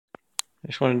I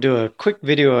just want to do a quick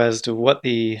video as to what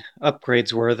the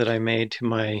upgrades were that I made to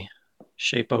my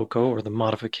ShapeOko, or the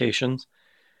modifications.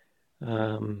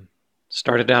 Um,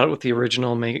 Started out with the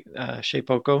original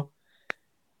ShapeOko.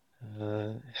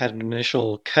 Had an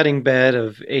initial cutting bed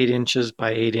of 8 inches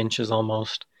by 8 inches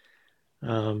almost.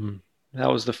 That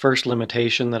was the first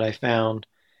limitation that I found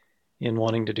in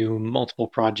wanting to do multiple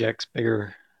projects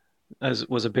bigger, as it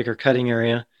was a bigger cutting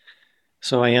area.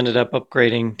 So I ended up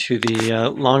upgrading to the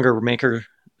longer maker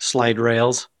slide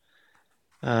rails.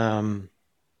 Um,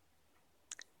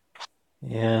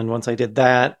 and once I did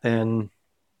that, then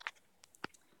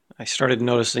I started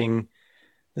noticing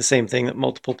the same thing that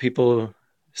multiple people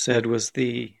said was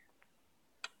the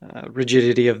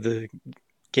rigidity of the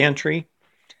gantry.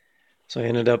 So I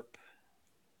ended up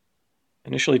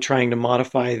initially trying to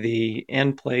modify the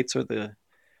end plates, or the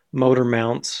motor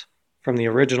mounts, from the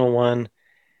original one,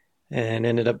 and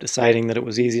ended up deciding that it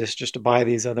was easiest just to buy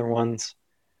these other ones.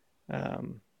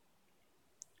 Um,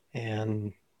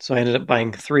 and so I ended up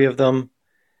buying 3 of them,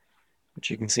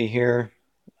 which you can see here.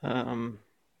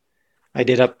 I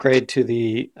did upgrade to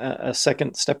the a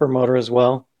second stepper motor as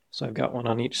well, so I've got one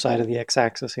on each side of the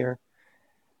x-axis here.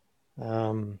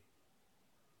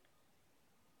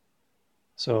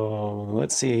 So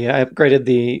let's see. I upgraded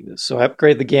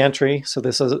the gantry. So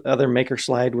this other maker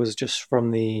slide was just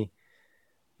from the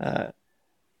uh,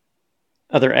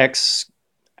 other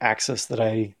x-axis that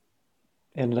I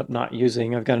ended up not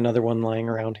using. I've got another one lying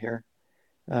around here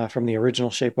from the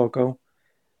original ShapeOko.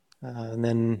 And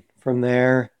then from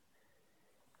there,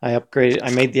 I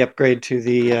made the upgrade to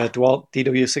the DeWalt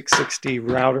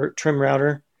DW660 trim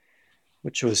router,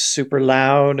 which was super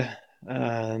loud,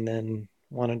 and then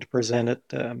wanted to present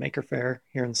at Maker Faire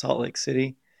here in Salt Lake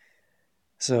City.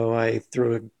 So I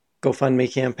threw a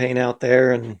GoFundMe campaign out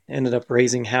there and ended up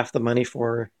raising half the money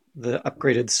for the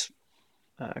upgraded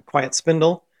quiet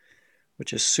spindle,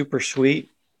 which is super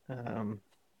sweet. Um,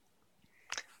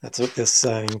 that's what this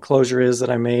enclosure is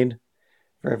that I made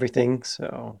for everything.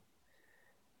 So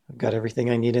I've got everything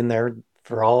I need in there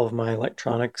for all of my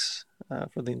electronics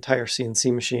for the entire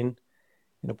CNC machine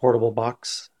in a portable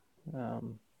box.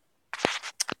 Um,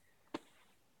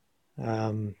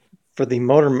 for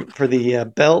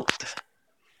the belt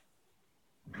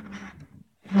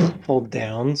hold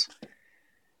downs,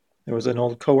 there was an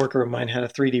old coworker of mine had a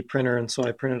 3D printer, and so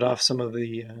I printed off some of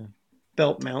the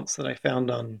belt mounts that I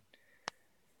found on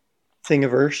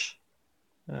Thingiverse.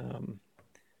 Um,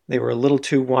 they were a little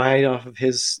too wide off of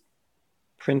his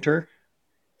printer,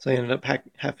 so I ended up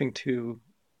having to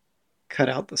cut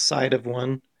out the side of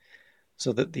one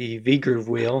so that the V-groove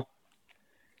wheel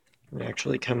would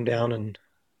actually come down and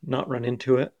not run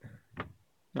into it,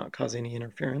 not cause any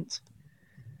interference.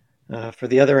 For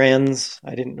the other ends,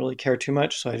 I didn't really care too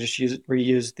much, so I just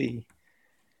reused the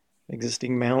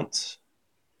existing mounts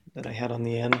that I had on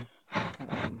the end.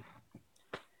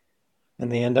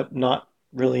 And they end up not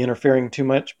really interfering too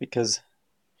much because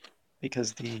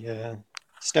the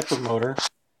stepper motor,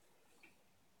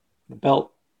 the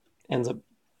belt ends up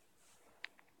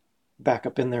back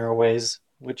up in there a ways,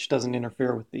 which doesn't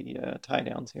interfere with the tie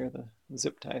downs here, the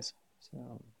zip ties.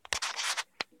 So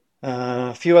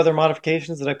a few other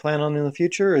modifications that I plan on in the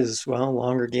future is, well,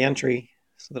 longer gantry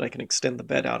so that I can extend the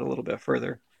bed out a little bit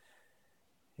further.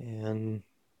 And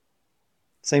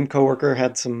same coworker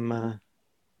had some, I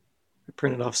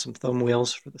printed off some thumb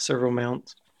wheels for the servo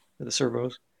mounts, for the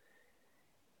servos.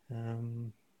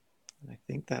 I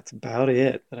think that's about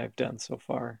it that I've done so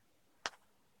far.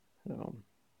 So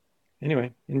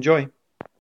anyway, enjoy.